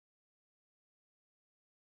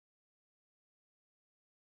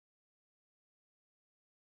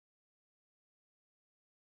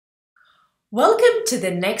Welcome to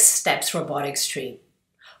the Next Steps Robotics stream.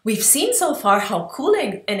 We've seen so far how cool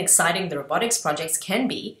and exciting the robotics projects can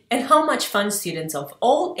be and how much fun students of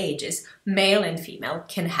all ages, male and female,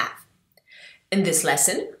 can have. In this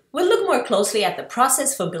lesson, we'll look more closely at the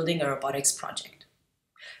process for building a robotics project.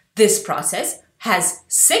 This process has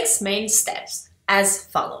 6 main steps as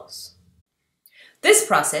follows.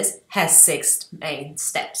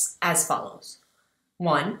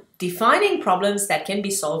 1. Defining problems that can be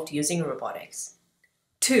solved using robotics.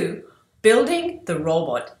 2. Building the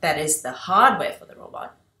robot, that is the hardware for the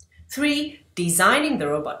robot. 3. Designing the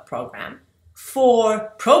robot program.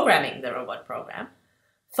 4. Programming the robot program.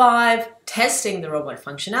 5. Testing the robot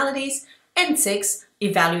functionalities. And 6.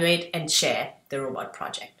 Evaluate and share the robot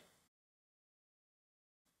project.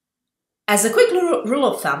 As a quick rule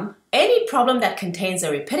of thumb, any problem that contains a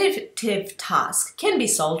repetitive task can be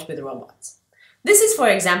solved with robots. This is, for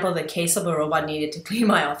example, the case of a robot needed to clean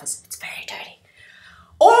my office. It's very dirty.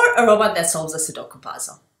 Or a robot that solves a Sudoku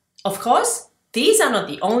puzzle. Of course, these are not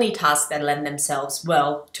the only tasks that lend themselves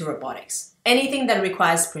well to robotics. Anything that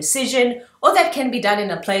requires precision or that can be done in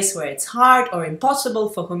a place where it's hard or impossible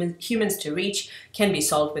for humans to reach can be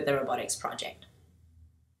solved with a robotics project.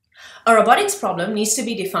 A robotics problem needs to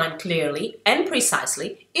be defined clearly and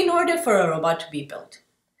precisely in order for a robot to be built.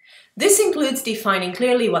 This includes defining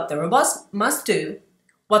clearly what the robot must do,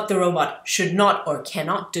 what the robot should not or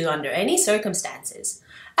cannot do under any circumstances,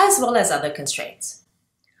 as well as other constraints.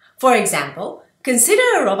 For example, consider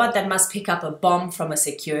a robot that must pick up a bomb from a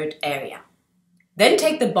secured area. Then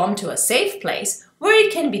take the bomb to a safe place where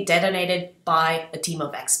it can be detonated by a team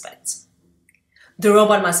of experts. The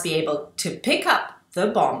robot must be able to pick up the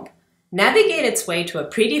bomb, navigate its way to a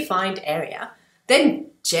predefined area, then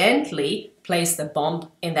gently place the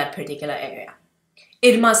bomb in that particular area.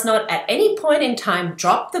 It must not at any point in time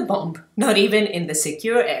drop the bomb, not even in the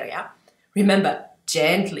secure area. Remember,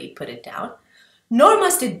 gently put it down. Nor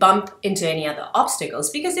must it bump into any other obstacles,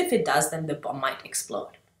 because if it does, then the bomb might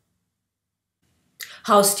explode.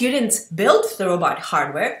 How students build the robot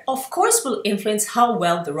hardware, of course, will influence how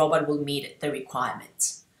well the robot will meet the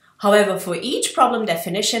requirements. However, for each problem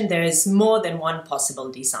definition, there is more than one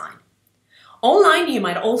possible design. Online, you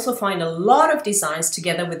might also find a lot of designs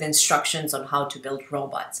together with instructions on how to build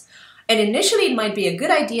robots. And initially, it might be a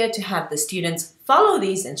good idea to have the students follow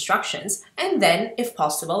these instructions and then, if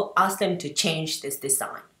possible, ask them to change this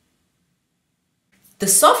design. The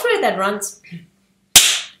software that runs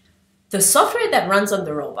on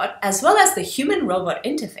the robot, as well as the human-robot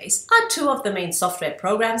interface, are 2 of the main software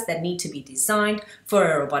programs that need to be designed for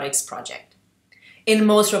a robotics project. In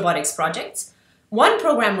most robotics projects, one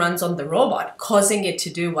program runs on the robot, causing it to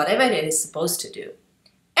do whatever it is supposed to do.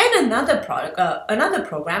 And another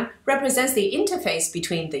program represents the interface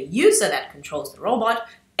between the user that controls the robot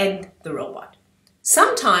and the robot.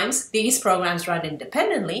 Sometimes these programs run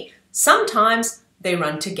independently, sometimes they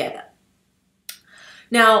run together.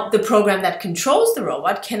 Now, the program that controls the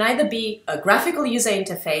robot can either be a graphical user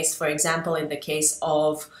interface, for example, in the case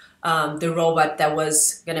of the robot that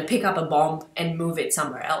was going to pick up a bomb and move it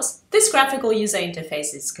somewhere else. This graphical user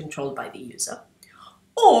interface is controlled by the user.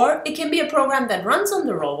 Or it can be a program that runs on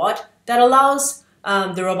the robot that allows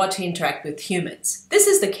the robot to interact with humans. This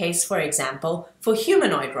is the case, for example, for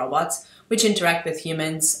humanoid robots, which interact with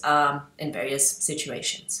humans in various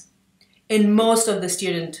situations. In most of the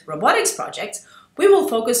student robotics projects, we will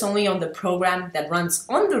focus only on the program that runs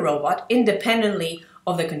on the robot independently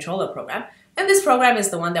of the controller program. And this program is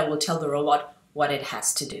the one that will tell the robot what it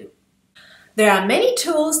has to do. There are many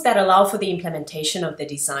tools that allow for the implementation of the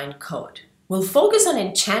design code. We'll focus on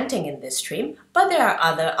enchanting in this stream, but there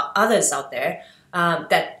are others out there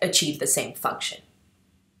that achieve the same function.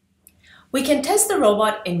 We can test the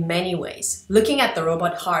robot in many ways. Looking at the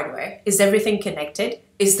robot hardware, is everything connected?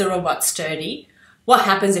 Is the robot sturdy? What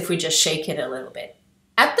happens if we just shake it a little bit?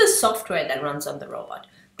 At the software that runs on the robot,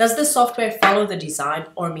 does the software follow the design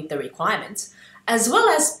or meet the requirements, as well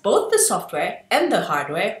as both the software and the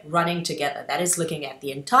hardware running together, that is, looking at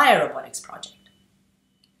the entire robotics project.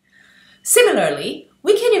 Similarly,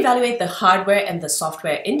 we can evaluate the hardware and the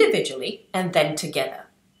software individually and then together.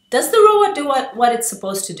 Does the robot do what it's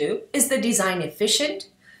supposed to do? Is the design efficient?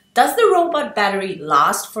 Does the robot battery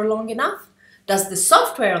last for long enough? Does the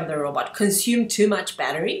software on the robot consume too much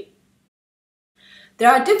battery? There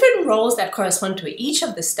are different roles that correspond to each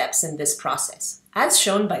of the steps in this process, as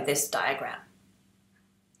shown by this diagram.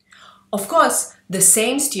 Of course, the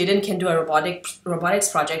same student can do a robotics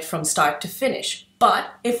project from start to finish,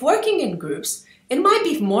 but if working in groups, It might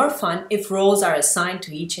be more fun if roles are assigned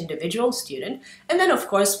to each individual student, and then of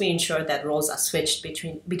course we ensure that roles are switched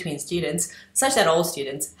between students such that all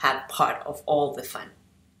students have part of all the fun.